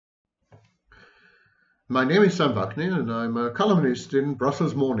My name is Sam Vaknin and I'm a columnist in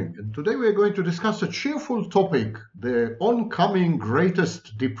Brussels Morning. And today we're going to discuss a cheerful topic, the oncoming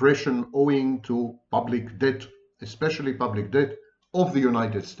greatest depression owing to public debt, especially public debt of the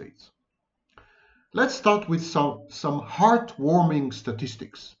United States. Let's start with some heartwarming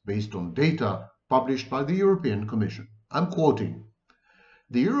statistics based on data published by the European Commission. I'm quoting.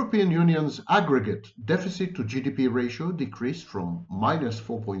 The European Union's aggregate deficit to GDP ratio decreased from minus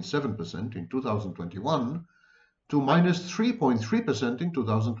 4.7% in 2021 to minus 3.3% in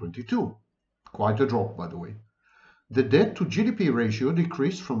 2022. Quite a drop, by the way. The debt to GDP ratio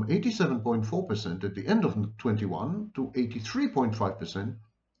decreased from 87.4% at the end of 21 to 83.5%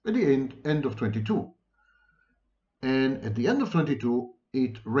 at the end of 22. And at the end of 22,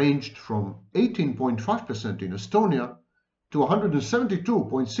 it ranged from 18.5% in Estonia to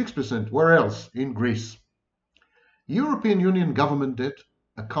 172.6% where else in Greece. European Union government debt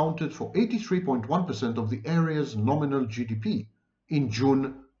accounted for 83.1% of the area's nominal GDP in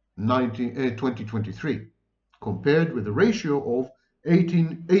June 2023, compared with a ratio of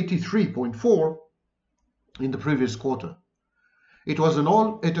 83.4% in the previous quarter. It was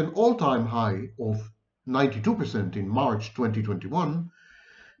at an all-time high of 92% in March 2021,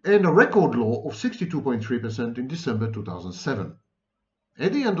 and a record low of 62.3% in December 2007.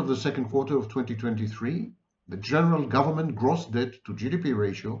 At the end of the second quarter of 2023, the general government gross debt to GDP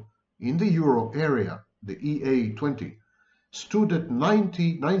ratio in the euro area, the EA20, stood at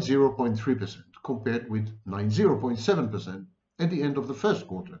 90.3% compared with 90.7% at the end of the first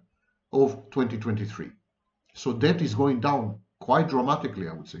quarter of 2023. So debt is going down quite dramatically,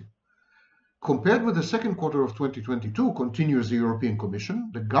 I would say. Compared with the second quarter of 2022, continues the European Commission,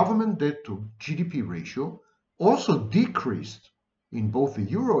 the government debt to GDP ratio also decreased in both the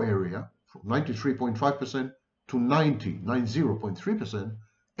euro area from 93.5% to 90.3%,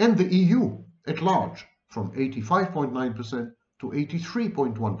 and the EU at large from 85.9% to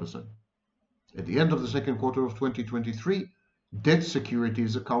 83.1%. At the end of the second quarter of 2023, debt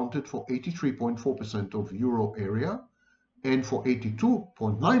securities accounted for 83.4% of euro area and for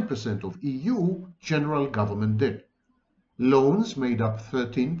 82.9% of EU general government debt. Loans made up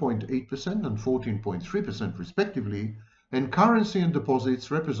 13.8% and 14.3% respectively, and currency and deposits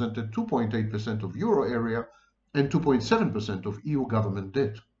represented 2.8% of euro area and 2.7% of EU government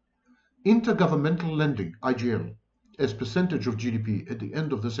debt. Intergovernmental lending, IGL, as percentage of GDP at the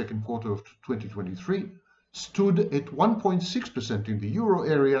end of the second quarter of 2023 stood at 1.6% in the euro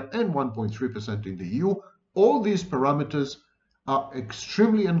area and 1.3% in the EU. All these parameters are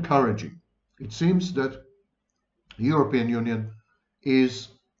extremely encouraging. It seems that the European Union is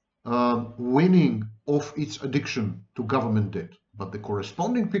winning off its addiction to government debt. But the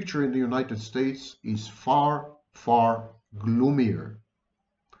corresponding picture in the United States is far, far gloomier.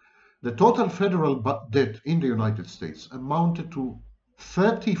 The total federal debt in the United States amounted to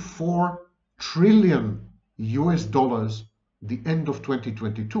 34 trillion US dollars the end of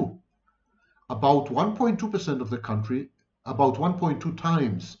 2022. About 1.2% of the country, about 1.2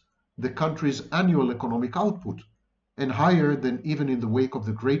 times the country's annual economic output, and higher than even in the wake of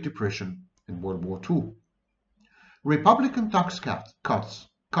the Great Depression and World War II. Republican tax cuts,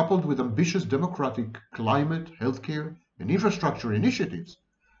 coupled with ambitious democratic climate, healthcare, and infrastructure initiatives,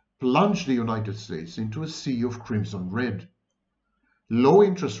 plunged the United States into a sea of crimson red. Low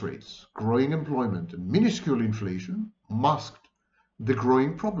interest rates, growing employment, and minuscule inflation masked the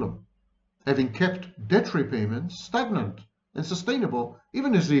growing problem, having kept debt repayments stagnant and sustainable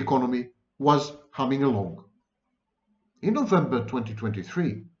even as the economy was humming along. In November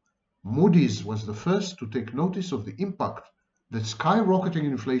 2023, Moody's was the first to take notice of the impact that skyrocketing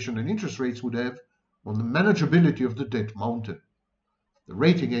inflation and interest rates would have on the manageability of the debt mountain. The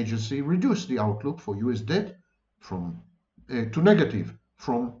rating agency reduced the outlook for US debt to negative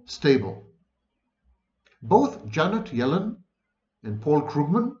from stable. Both Janet Yellen and Paul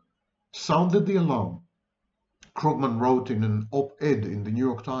Krugman sounded the alarm. Krugman wrote in an op-ed in the New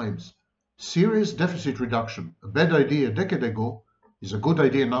York Times, "Serious deficit reduction, a bad idea a decade ago, is a good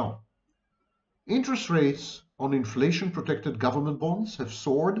idea now." Interest rates on inflation-protected government bonds have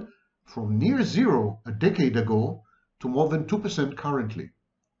soared from near zero a decade ago to more than 2% currently.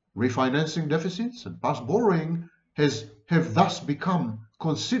 Refinancing deficits and past borrowing have thus become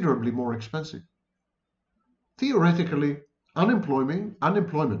considerably more expensive. Theoretically,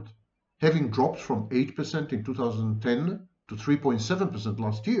 unemployment, having dropped from 8% in 2010 to 3.7%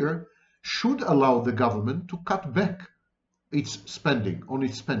 last year, should allow the government to cut back its spending,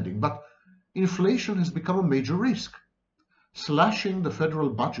 but inflation has become a major risk. Slashing the federal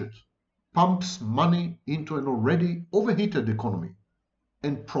budget pumps money into an already overheated economy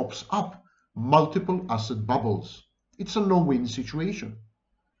and props up multiple asset bubbles. It's a no-win situation.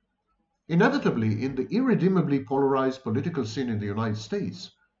 Inevitably, in the irredeemably polarized political scene in the United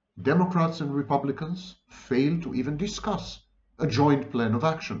States, Democrats and Republicans fail to even discuss a joint plan of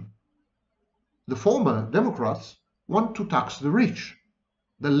action. The former, Democrats, want to tax the rich.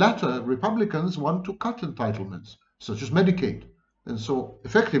 The latter, Republicans, want to cut entitlements, such as Medicaid, and so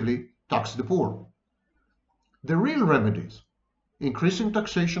effectively tax the poor. The real remedies, increasing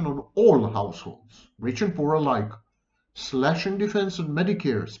taxation on all households, rich and poor alike, slashing defense and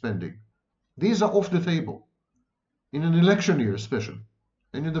Medicare spending, these are off the table, in an election year especially,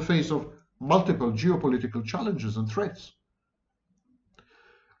 and in the face of multiple geopolitical challenges and threats.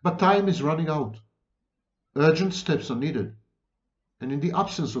 But time is running out. Urgent steps are needed. And in the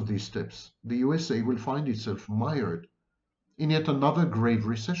absence of these steps, the USA will find itself mired in yet another grave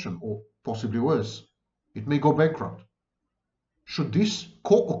recession, or possibly worse, it may go bankrupt. Should this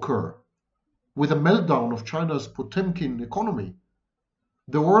co-occur with a meltdown of China's Potemkin economy,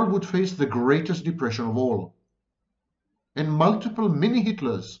 the world would face the greatest depression of all. And multiple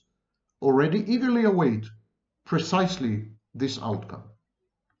mini-Hitlers already eagerly await precisely this outcome.